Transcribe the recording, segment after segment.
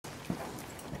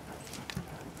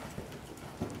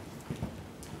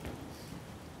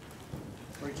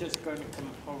just going to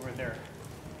come over there.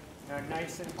 Now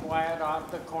nice and quiet off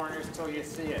the corners till you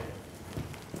see it.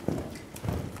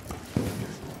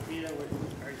 See,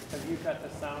 have you got the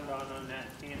sound on that,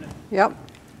 Tina? Yep.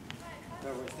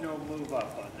 There was no move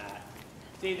up on that.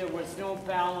 See, there was no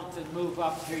balance and move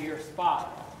up to your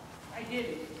spot. I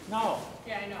didn't. No.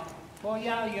 Yeah, I know. Well,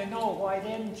 yeah, you know. Why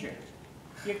didn't you?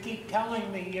 You keep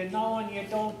telling me you know and you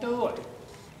don't do it.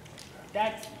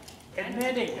 That's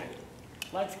admitting it.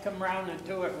 Let's come round and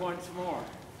do it once more.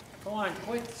 Go on,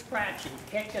 quit scratching,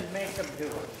 kick and make them do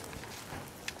it.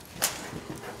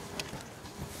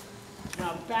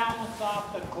 Now balance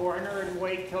off the corner and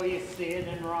wait till you see it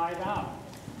and ride up.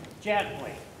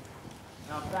 Gently.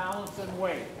 Now balance and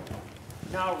wait.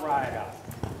 Now ride up.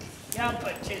 Yeah,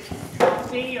 but you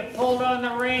see, you pulled on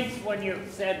the reins when you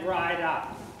said ride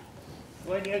up.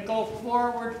 When you go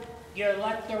forward, you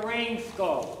let the reins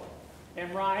go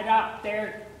and ride up.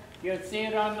 There, you'll see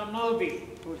it on the movie.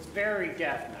 It was very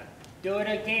definite. Do it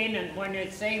again, and when you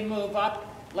say move up,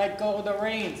 let go of the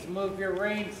reins. Move your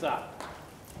reins up.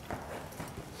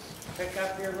 Pick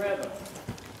up your rhythm.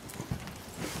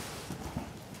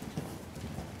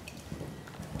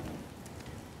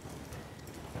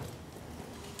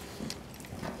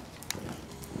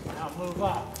 Now move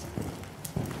up.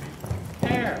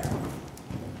 There.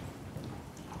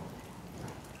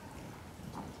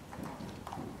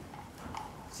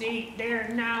 See, there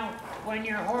now, when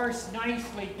your horse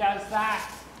nicely does that,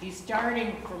 he's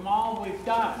starting from all we've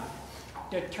done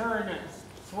to turn and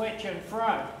switch in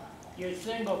front. You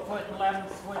single foot and let him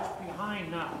switch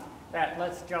behind now.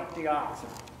 Let's jump the oxen.